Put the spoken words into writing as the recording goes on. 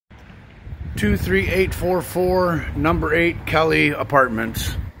23844, number 8, Kelly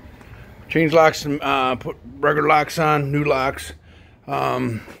Apartments. Change locks and put regular locks on, new locks.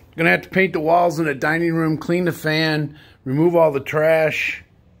 Gonna have to paint the walls in the dining room, clean the fan, remove all the trash.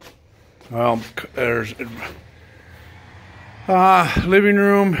 Well, there's living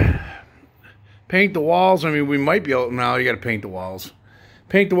room, paint the walls. I mean, we might be able to, now you gotta paint the walls.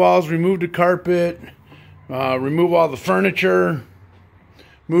 Paint the walls, remove the carpet, remove all the furniture,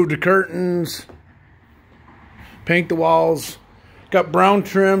 move the curtains, paint the walls. Got brown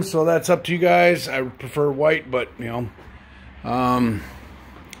trim, so that's up to you guys. I prefer white, but you know.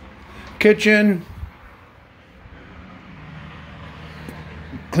 Kitchen.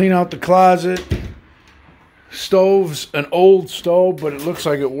 Clean out the closet. Stove's an old stove, but it looks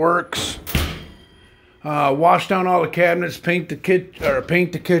like it works. Wash down all the cabinets, paint the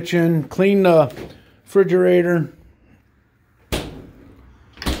kitchen, clean the refrigerator.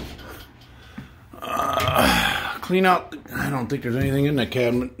 Clean out, I don't think there's anything in the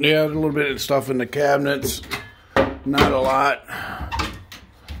cabinet. Yeah, there's a little bit of stuff in the cabinets. Not a lot.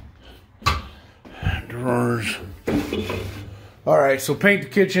 Drawers. Alright, so paint the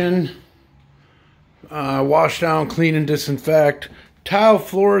kitchen. Wash down, clean and disinfect. Tile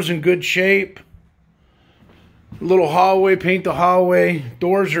floors in good shape. Little hallway, paint the hallway.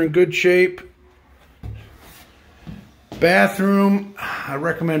 Doors are in good shape. Bathroom, I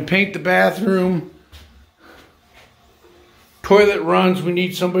recommend paint the bathroom. Toilet runs, we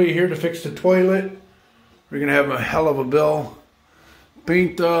need somebody here to fix the toilet. We're going to have a hell of a bill.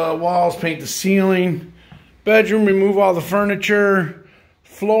 Paint the walls, paint the ceiling. Bedroom, remove all the furniture.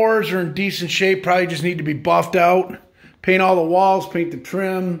 Floors are in decent shape, probably just need to be buffed out. Paint all the walls, paint the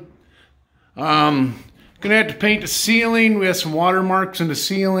trim. Gonna have to paint the ceiling. We have some watermarks in the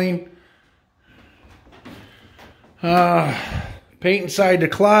ceiling. Paint inside the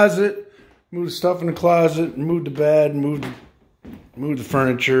closet. Move the stuff in the closet. Move the bed. Move the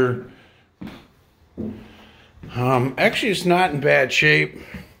furniture. Actually, it's not in bad shape.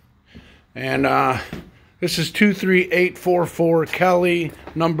 And this is 23844 Kelly,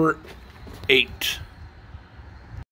 number 8.